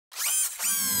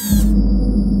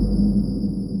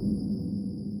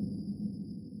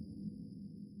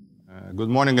Good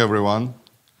morning, everyone.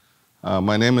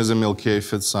 My name is Emil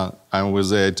Kheyfets. I'm with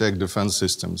Aitech Defense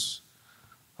Systems.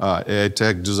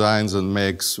 Aitech designs and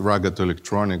makes rugged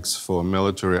electronics for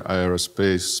military,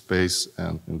 aerospace, space,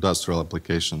 and industrial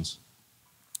applications.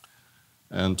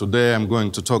 And today I'm going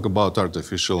to talk about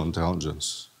artificial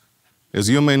intelligence. As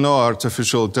you may know,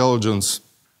 artificial intelligence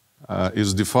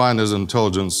is defined as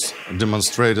intelligence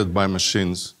demonstrated by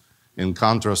machines, in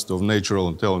contrast of natural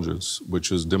intelligence,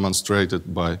 which is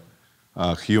demonstrated by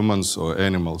humans or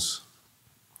animals.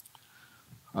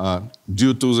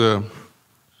 Due to the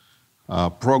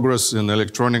progress in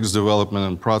electronics development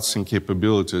and processing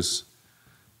capabilities,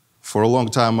 for a long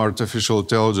time artificial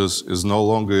intelligence is no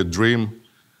longer a dream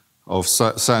of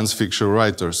science fiction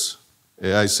writers.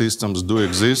 AI systems do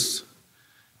exist,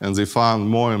 and they found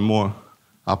more and more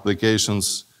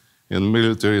applications in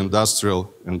military,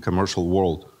 industrial, and commercial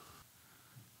world.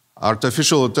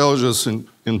 Artificial intelligence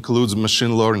includes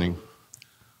machine learning.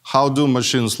 How do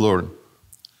machines learn?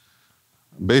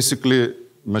 Basically,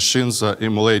 machines are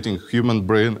emulating human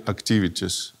brain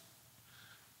activities.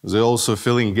 They're also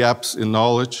filling gaps in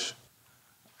knowledge,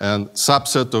 and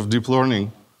subset of deep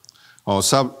learning, or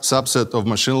subset of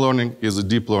machine learning is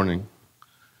deep learning.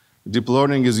 Deep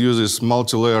learning uses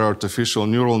multi-layer artificial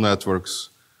neural networks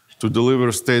to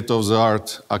deliver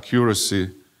state-of-the-art accuracy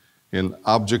in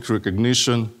object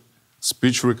recognition,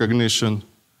 speech recognition,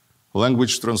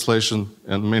 language translation,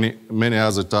 and many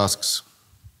other tasks.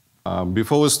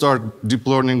 Before we start deep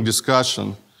learning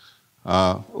discussion,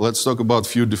 let's talk about a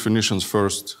few definitions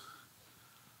first.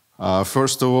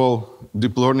 First of all,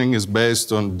 deep learning is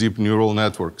based on deep neural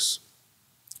networks.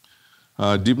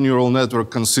 Deep neural network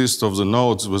consists of the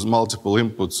nodes with multiple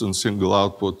inputs and single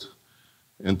output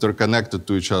interconnected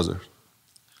to each other.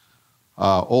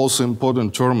 Also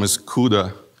important term is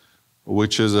CUDA,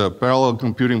 which is a parallel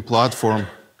computing platform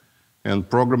and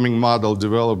programming model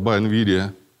developed by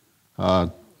NVIDIA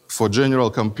for general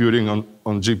computing on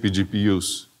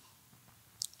GPUs.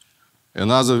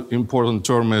 Another important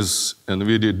term is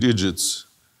NVIDIA Digits,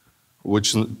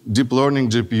 which is a deep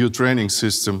learning GPU training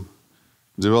system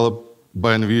developed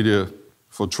by NVIDIA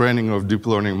for training of deep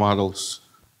learning models.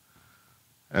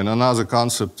 And another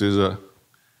concept is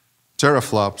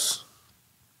teraflops.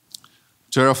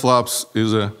 Teraflops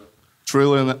is a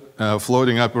trillion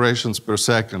floating operations per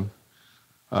second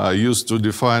used to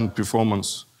define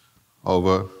performance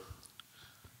of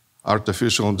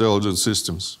artificial intelligence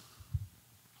systems.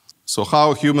 So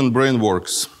how human brain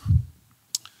works?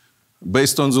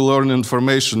 Based on the learned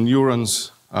information,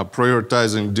 neurons are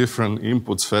prioritizing different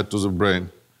inputs fed to the brain.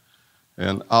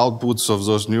 And outputs of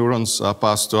those neurons are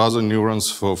passed to other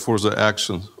neurons for further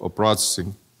action or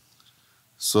processing.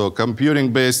 So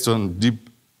computing based on deep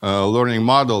learning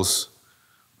models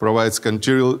provides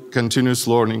continuous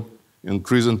learning,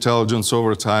 increased intelligence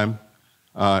over time.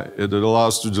 It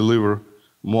allows to deliver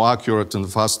more accurate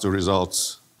and faster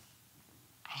results.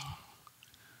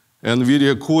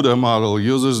 NVIDIA CUDA model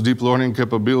uses deep learning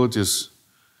capabilities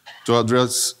to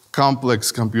address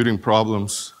complex computing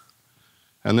problems.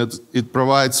 And it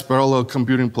provides parallel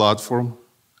computing platform.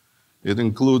 It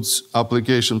includes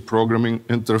application programming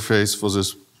interface for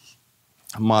these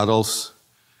models.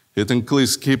 It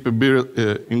includes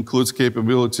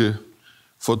capability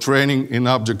for training in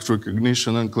object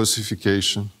recognition and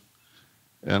classification.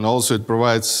 And also it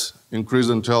provides increased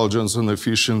intelligence and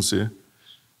efficiency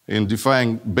in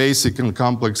defining basic and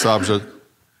complex objects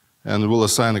and will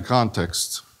assign a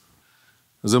context.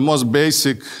 The most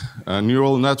basic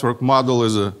neural network model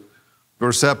is a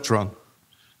perceptron.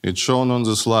 It's shown on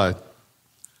the slide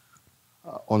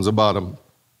on the bottom.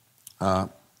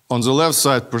 On the left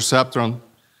side, perceptron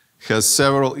has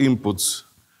several inputs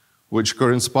which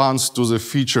corresponds to the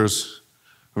features,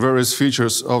 various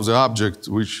features of the object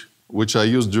which are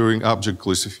used during object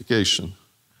classification.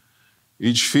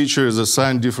 Each feature is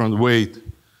assigned different weight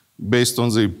based on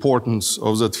the importance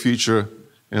of that feature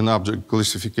in object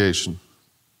classification.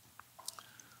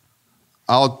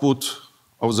 Output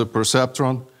of the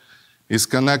perceptron is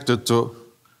connected to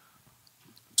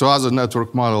other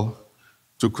network model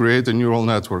to create a neural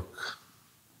network.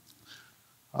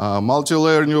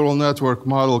 Multi-layer neural network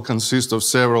model consists of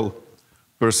several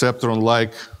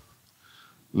perceptron-like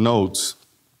nodes.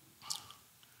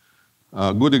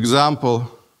 A good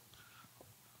example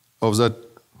of that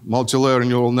multi-layer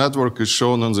neural network is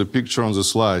shown on the picture on the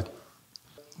slide.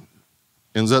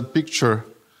 In that picture,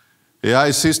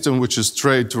 AI system, which is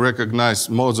trained to recognize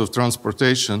modes of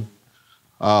transportation,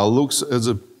 looks at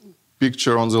the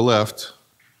picture on the left.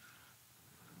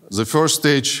 The first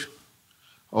stage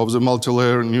of the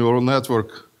multilayer neural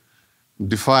network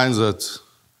defines that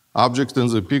object in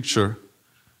the picture,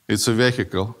 it's a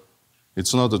vehicle.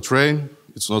 It's not a train,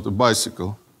 it's not a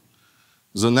bicycle.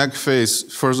 The next phase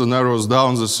further narrows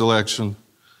down the selection,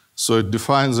 so it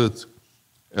defines it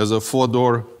as a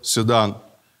 4-door sedan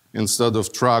instead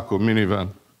of truck or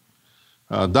minivan.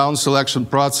 Down selection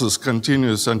process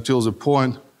continues until the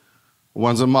point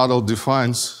when the model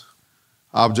defines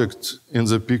object in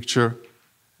the picture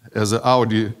as an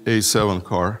Audi A7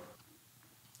 car.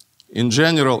 In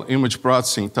general, image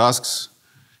processing tasks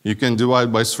you can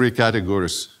divide by 3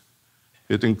 categories.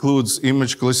 It includes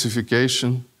image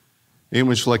classification,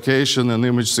 image location, and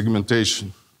image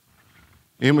segmentation.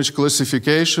 Image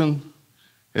classification,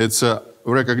 it's a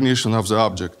recognition of the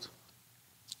object.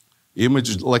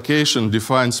 Image location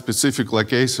defines specific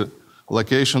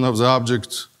location of the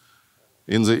object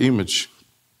in the image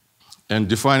and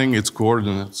defining its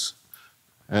coordinates.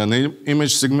 And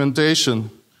image segmentation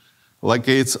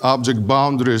locates object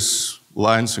boundaries,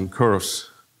 lines, and curves.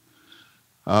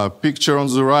 Picture on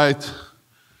the right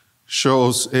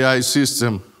shows AI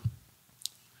system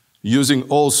using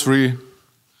all 3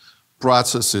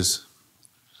 processes.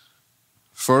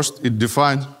 First,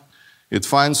 it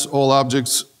finds all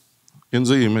objects in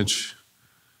the image.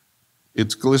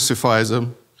 It classifies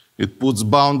them. It puts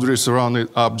boundaries around the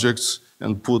objects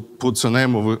and puts a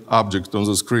name of the object on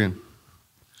the screen.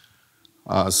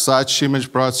 Such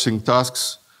image processing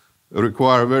tasks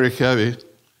require very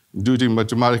heavy-duty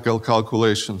mathematical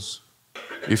calculations.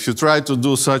 If you try to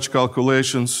do such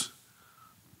calculations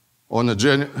on a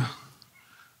general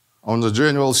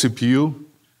CPU,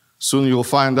 soon you'll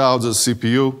find out the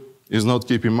CPU is not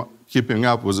keeping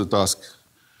up with the task.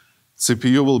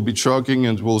 CPU will be choking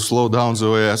and will slow down the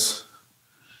OS.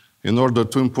 In order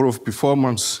to improve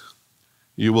performance,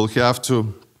 you will have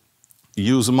to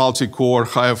use multi-core,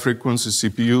 higher frequency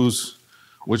CPUs,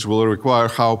 which will require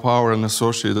high power and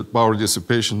associated power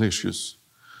dissipation issues.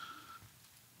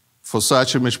 For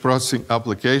such image processing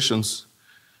applications,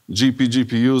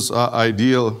 GPGPUs are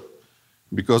ideal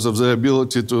because of the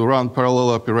ability to run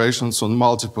parallel operations on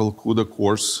multiple CUDA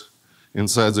cores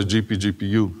inside the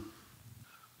GPGPU.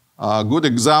 A good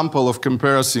example of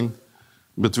comparison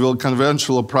between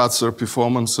conventional processor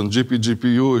performance and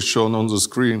GPGPU is shown on the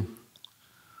screen.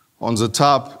 On the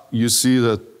top, you see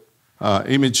that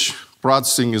image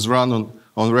processing is run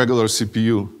on regular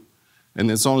CPU, and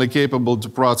it's only capable to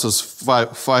process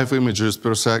 5 images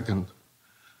per second.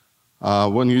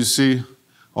 When you see,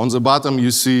 on the bottom,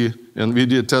 you see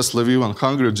NVIDIA Tesla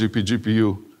V100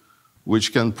 GPGPU,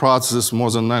 which can process more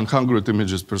than 900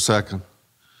 images per second.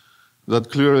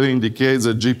 That clearly indicates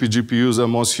that GPGPUs are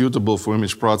more suitable for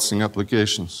image processing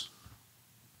applications.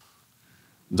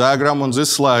 Diagram on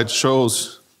this slide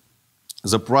shows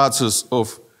the process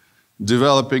of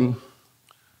developing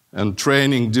and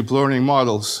training deep learning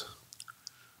models.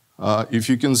 If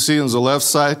you can see on the left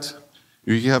side,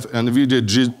 you have NVIDIA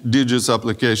Digits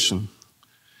application.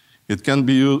 It can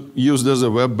be used as a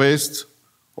web-based.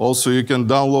 Also, you can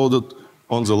download it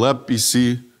on the lab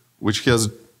PC, which has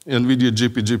NVIDIA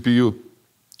GPGPU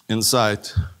inside.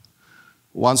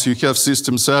 Once you have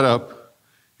system set up,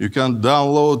 you can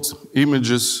download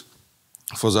images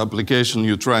for the application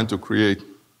you're trying to create.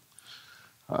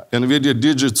 NVIDIA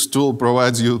Digits tool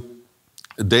provides you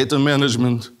data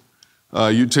management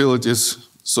utilities,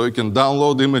 so you can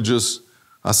download images,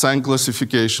 assign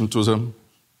classification to them.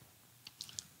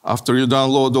 After you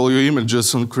download all your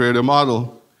images and create a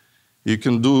model, you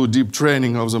can do deep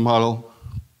training of the model,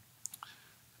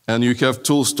 and you have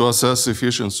tools to assess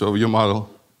efficiency of your model.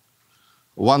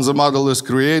 Once the model is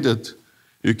created,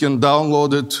 you can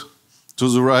download it to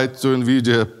the right to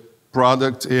NVIDIA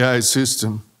product AI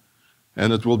system,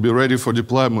 and it will be ready for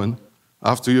deployment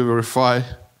after you verify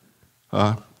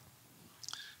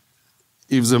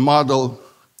if the model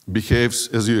behaves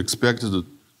as you expected it.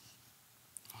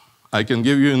 I can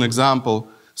give you an example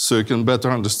so you can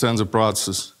better understand the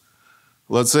process.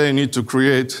 Let's say you need to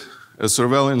create a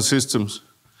surveillance system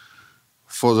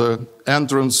for the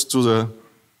entrance for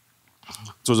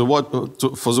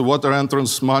the water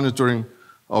entrance monitoring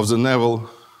of the naval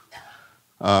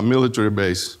military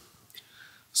base.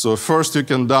 So first you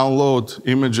can download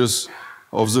images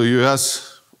of the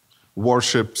US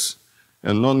warships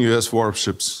and non-US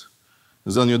warships.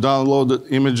 Then you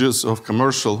download images of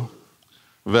commercial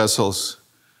vessels,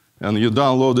 and you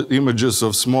download images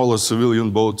of smaller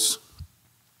civilian boats.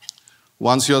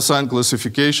 Once you assign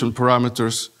classification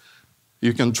parameters,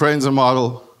 you can train the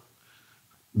model,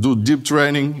 do deep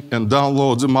training, and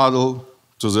download the model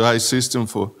to the AI system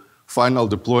for final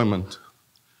deployment.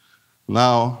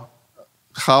 Now,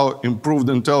 how improved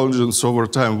intelligence over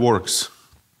time works.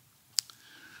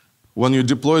 When you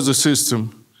deploy the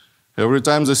system, every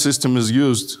time the system is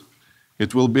used,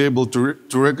 it will be able to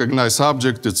recognize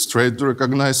objects it's trained to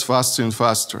recognize faster and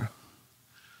faster.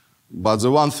 But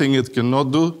the one thing it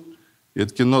cannot do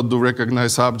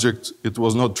recognize objects it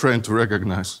was not trained to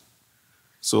recognize.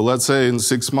 So let's say in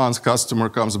 6 months, customer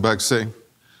comes back saying,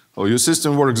 oh, your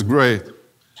system works great,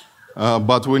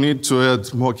 but we need to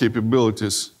add more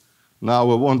capabilities. Now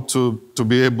we want to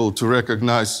be able to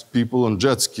recognize people on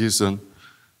jet skis and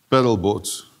pedal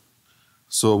boats.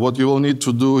 So what you will need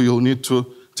to do, you'll need to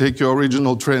take your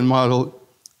original trained model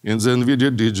in the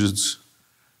NVIDIA digits,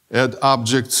 add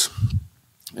objects,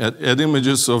 add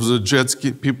images of the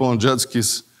people on jet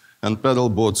skis and pedal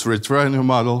boats, retrain your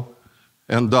model,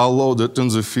 and download it in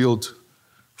the field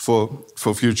for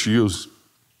future use.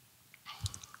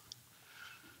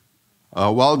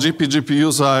 While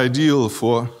GPGPUs are ideal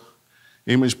for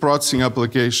image processing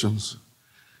applications,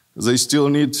 they still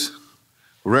need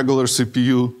regular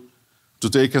CPU to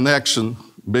take an action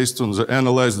based on the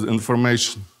analyzed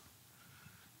information.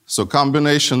 So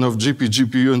combination of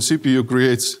GPGPU and CPU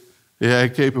creates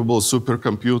AI-capable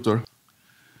supercomputer.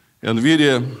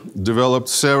 NVIDIA developed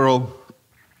several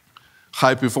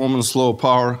high-performance,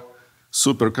 low-power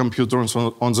supercomputers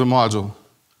on the module.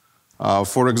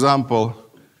 For example,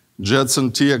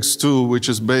 Jetson TX2, which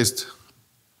is based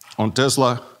on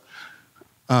Tesla,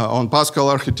 on Pascal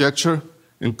architecture,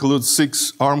 includes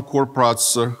 6 ARM core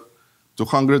processor,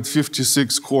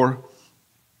 256-core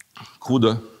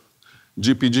CUDA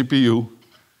GPGPU,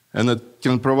 and it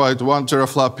can provide 1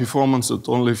 teraflop performance at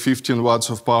only 15 watts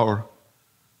of power.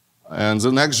 And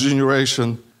the next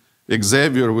generation,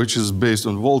 Xavier, which is based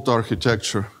on Volt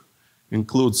architecture,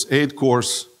 includes 8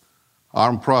 cores,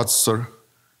 ARM processor,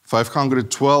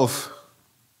 512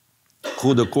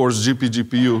 CUDA cores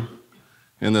GPGPU,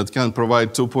 and it can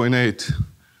provide 2.8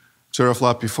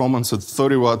 teraflop performance at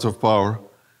 30 watts of power,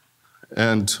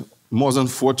 and more than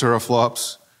 4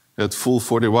 teraflops at full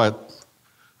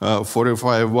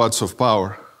 45 watts of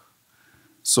power.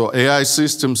 So AI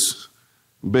systems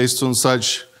based on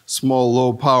such small,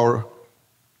 low power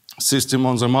system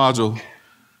on the module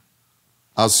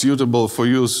are suitable for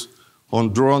use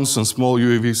on drones and small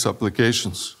UAVs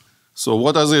applications. So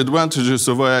what are the advantages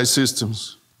of AI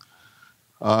systems?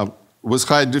 With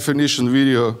high definition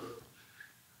video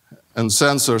and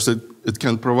sensors, it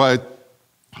can provide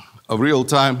a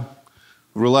real-time,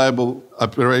 reliable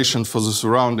operation for the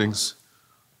surroundings,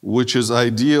 which is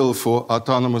ideal for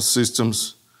autonomous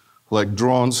systems like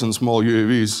drones and small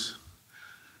UAVs.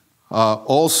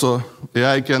 Also,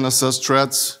 AI can assess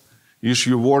threats,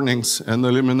 issue warnings, and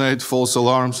eliminate false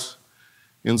alarms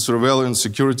in surveillance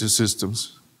security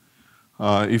systems.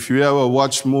 If you ever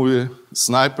watched movie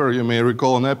Sniper, you may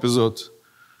recall an episode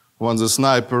when the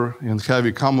sniper in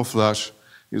heavy camouflage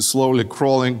is slowly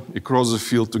crawling across the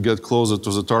field to get closer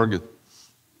to the target.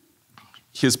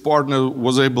 His partner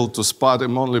was able to spot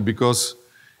him only because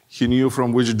he knew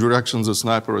from which direction the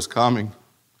sniper is coming.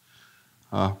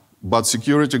 But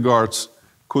security guards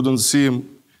couldn't see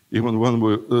him even when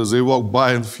they walked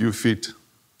by a few feet.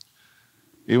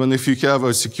 Even if you have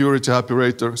a security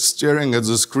operator staring at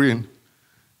the screen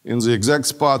in the exact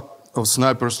spot of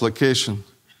sniper's location,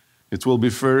 it will be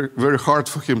very, very hard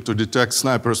for him to detect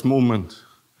sniper's movement.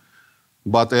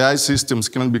 But AI systems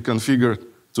can be configured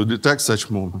to detect such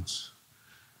movements.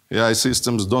 AI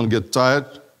systems don't get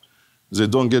tired, they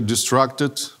don't get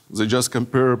distracted, they just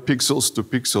compare pixels to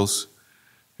pixels.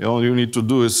 And all you need to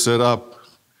do is set up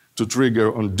to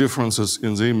trigger on differences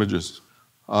in the images.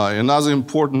 Another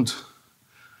important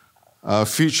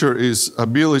feature is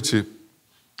ability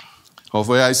of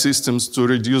AI systems to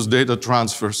reduce data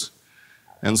transfers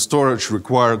and storage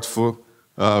required for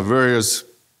various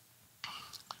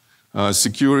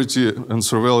security and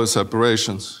surveillance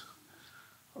operations.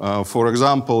 For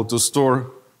example, to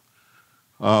store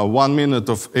 1 minute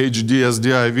of HD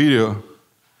SDI video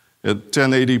at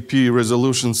 1080p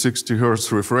resolution, 60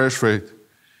 Hz refresh rate,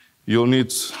 you'll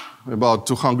need about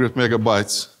 200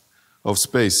 megabytes of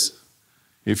space.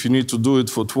 If you need to do it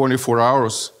for 24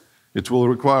 hours, it will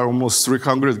require almost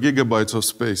 300 gigabytes of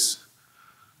space.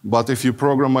 But if you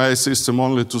program AI system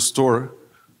only to store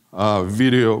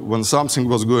video when something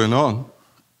was going on,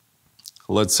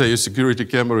 let's say a security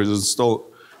camera is installed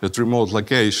at remote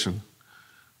location,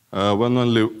 when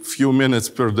only a few minutes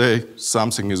per day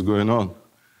something is going on.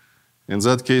 In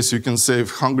that case, you can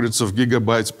save hundreds of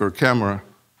gigabytes per camera.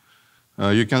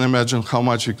 You can imagine how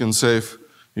much you can save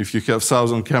if you have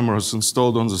 1,000 cameras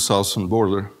installed on the southern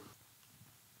border.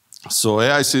 So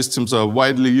AI systems are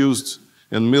widely used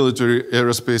in military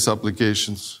aerospace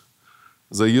applications.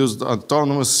 They used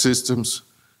autonomous systems,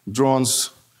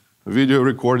 drones, video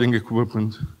recording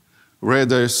equipment,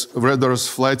 radars,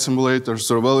 flight simulators,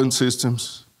 surveillance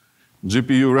systems,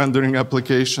 GPU rendering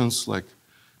applications like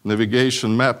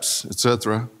navigation, maps,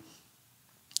 etc.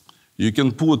 You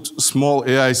can put small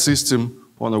AI system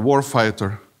on a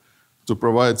warfighter to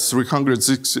provide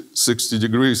 360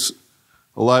 degrees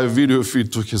live video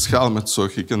feed to his helmet so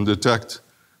he can detect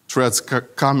threats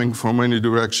coming from any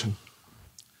direction.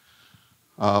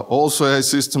 Also, AI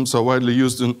systems are widely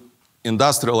used in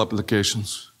industrial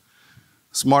applications.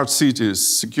 Smart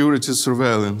cities, security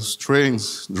surveillance,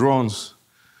 trains, drones,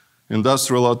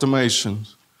 industrial automation,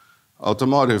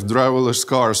 automotive, driverless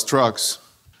cars, trucks.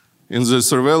 In the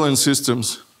surveillance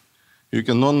systems, you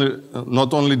can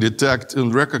not only detect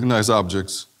and recognize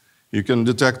objects, you can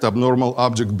detect abnormal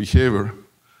object behavior.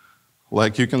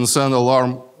 Like you can send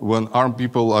alarm when armed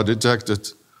people are detected,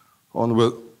 on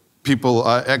when people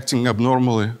are acting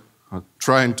abnormally,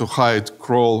 trying to hide,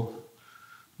 crawl,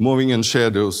 moving in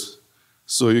shadows.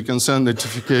 So you can send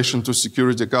notification to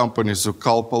security companies or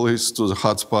call police to the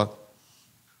hotspot.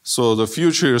 So the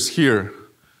future is here.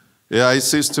 AI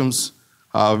systems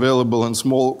are available in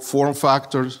small form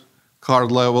factors,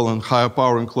 card level, and higher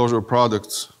power enclosure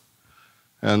products.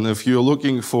 And if you're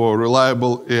looking for a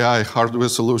reliable AI hardware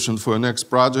solution for your next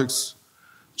projects,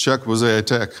 check with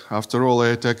Aitech. After all,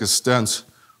 Aitech stands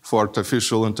for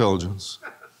artificial intelligence.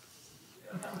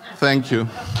 Thank you.